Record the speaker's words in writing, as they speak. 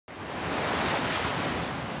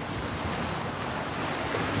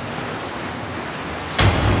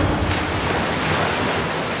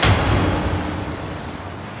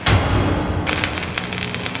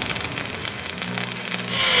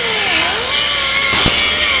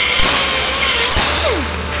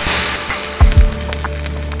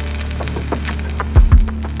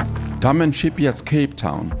Damen Shipyards Cape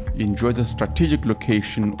Town enjoys a strategic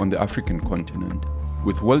location on the African continent.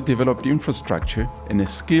 With well-developed infrastructure and a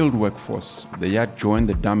skilled workforce, the yard joined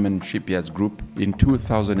the Damen Shipyards Group in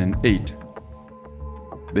 2008.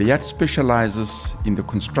 The yard specializes in the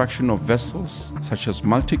construction of vessels such as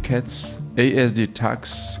multi-cats, ASD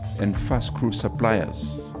tugs, and fast cruise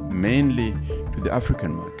suppliers, mainly to the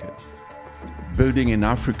African market. Building in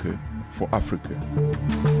Africa for Africa.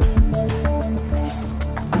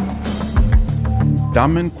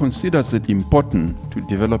 Damen considers it important to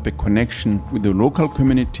develop a connection with the local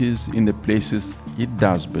communities in the places it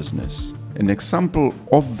does business. An example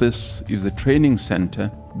of this is the training center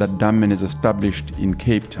that Damen has established in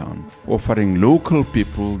Cape Town, offering local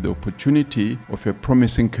people the opportunity of a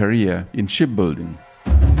promising career in shipbuilding.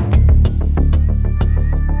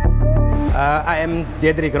 I am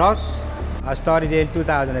Diederik Ross. I started in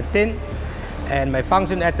 2010 and my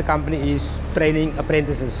function at the company is training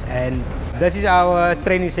apprentices, and this is our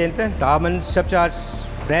training center, Damen Shipyards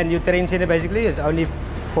brand new training center basically. It's only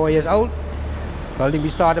 4 years old. Building we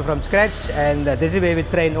started from scratch, and this is where we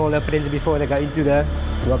train all the apprentices before they go into the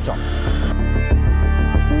workshop.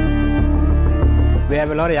 We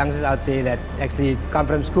have a lot of youngsters out there that actually come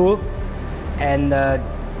from school and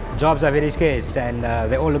jobs are very scarce, and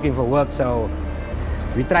they're all looking for work, so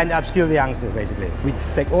we try and upskill the youngsters basically. We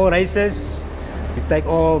take all races, we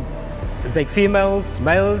take females,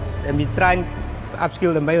 males, and we try and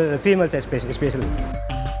upskill the females especially.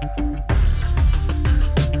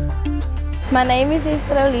 My name is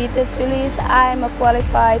Willis. I am a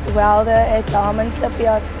qualified welder at Damen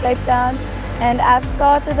Shipyards Cape Town, and I've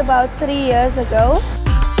started about 3 years ago.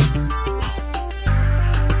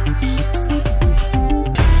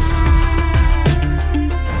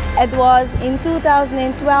 It was in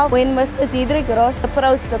 2012 when Mr. Diederik Ross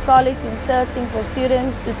approached the college in searching for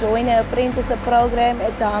students to join an apprenticeship program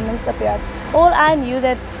at Damen Shipyards. All I knew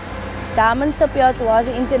that Damen Shipyards was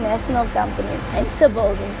an international company in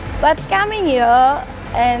shipbuilding. But coming here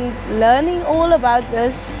and learning all about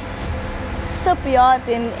this shipyard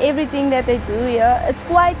and everything that they do here, it's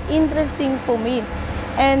quite interesting for me.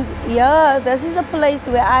 And yeah, this is the place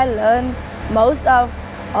where I learned most of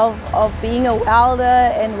being a welder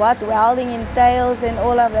and what welding entails and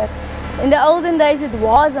all of that. In the olden days it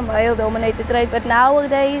was a male-dominated trade, but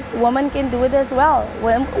nowadays women can do it as well.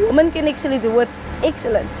 Women can actually do it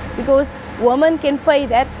excellent because women can pay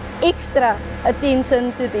that extra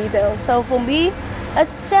attention to detail. So for me,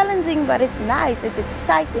 it's challenging, but it's nice, it's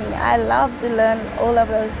exciting. I love to learn all of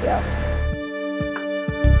those stuff.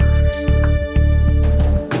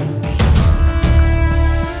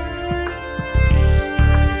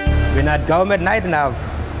 We're not going at night enough.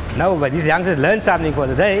 No, but these youngsters learn something for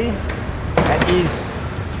the day.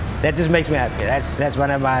 That just makes me happy. That's one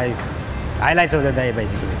of my highlights of the day,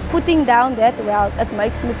 basically. Putting down that weld, it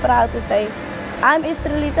makes me proud to say, I'm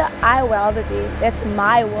Estrelita, I welded it. That's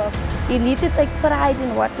my work. You need to take pride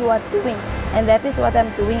in what you are doing, and that is what I'm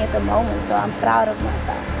doing at the moment, so I'm proud of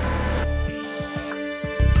myself.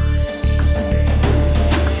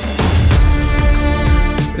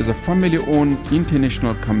 As a family-owned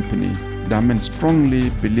international company, Damen strongly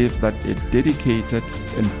believes that a dedicated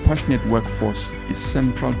and passionate workforce is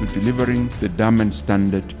central to delivering the Damen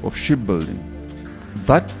standard of shipbuilding.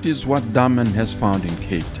 That is what Damen has found in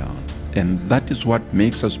Cape Town, and that is what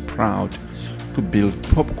makes us proud to build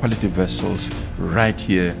top quality vessels right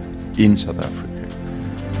here in South Africa.